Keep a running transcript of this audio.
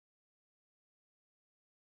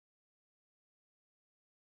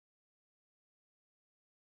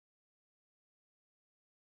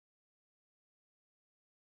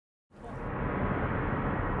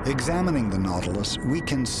Examining the Nautilus, we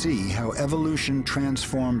can see how evolution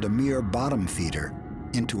transformed a mere bottom feeder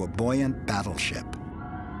into a buoyant battleship.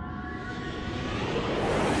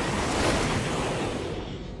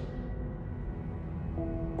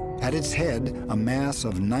 At its head, a mass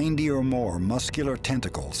of 90 or more muscular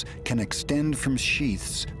tentacles can extend from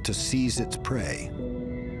sheaths to seize its prey.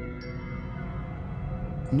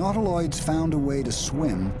 Nautiloids found a way to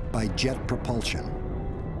swim by jet propulsion.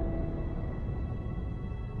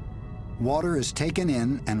 Water is taken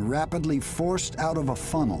in and rapidly forced out of a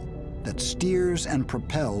funnel that steers and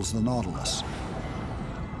propels the Nautilus.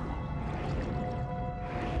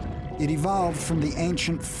 It evolved from the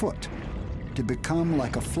ancient foot to become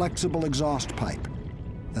like a flexible exhaust pipe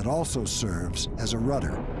that also serves as a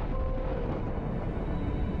rudder.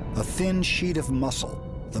 A thin sheet of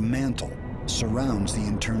muscle, the mantle, surrounds the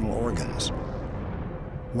internal organs,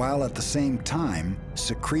 while at the same time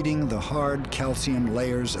secreting the hard calcium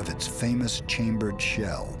layers of its famous chambered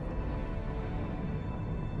shell.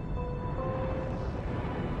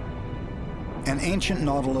 An ancient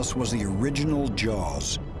Nautilus was the original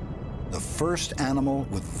jaws, the first animal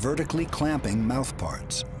with vertically clamping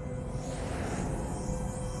mouthparts.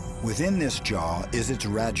 Within this jaw is its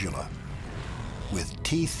radula, with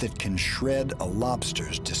teeth that can shred a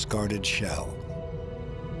lobster's discarded shell.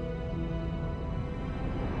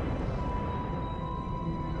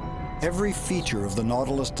 Every feature of the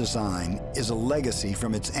Nautilus design is a legacy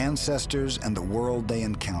from its ancestors and the world they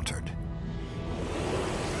encountered.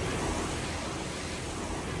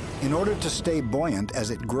 In order to stay buoyant as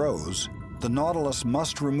it grows, the Nautilus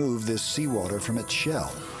must remove this seawater from its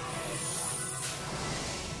shell.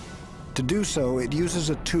 To do so, it uses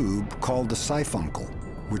a tube called the siphuncle,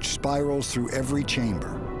 which spirals through every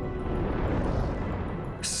chamber.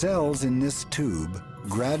 Cells in this tube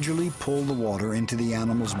gradually pull the water into the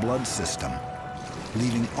animal's blood system,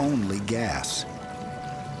 leaving only gas.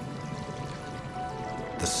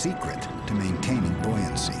 The secret to maintaining buoyancy.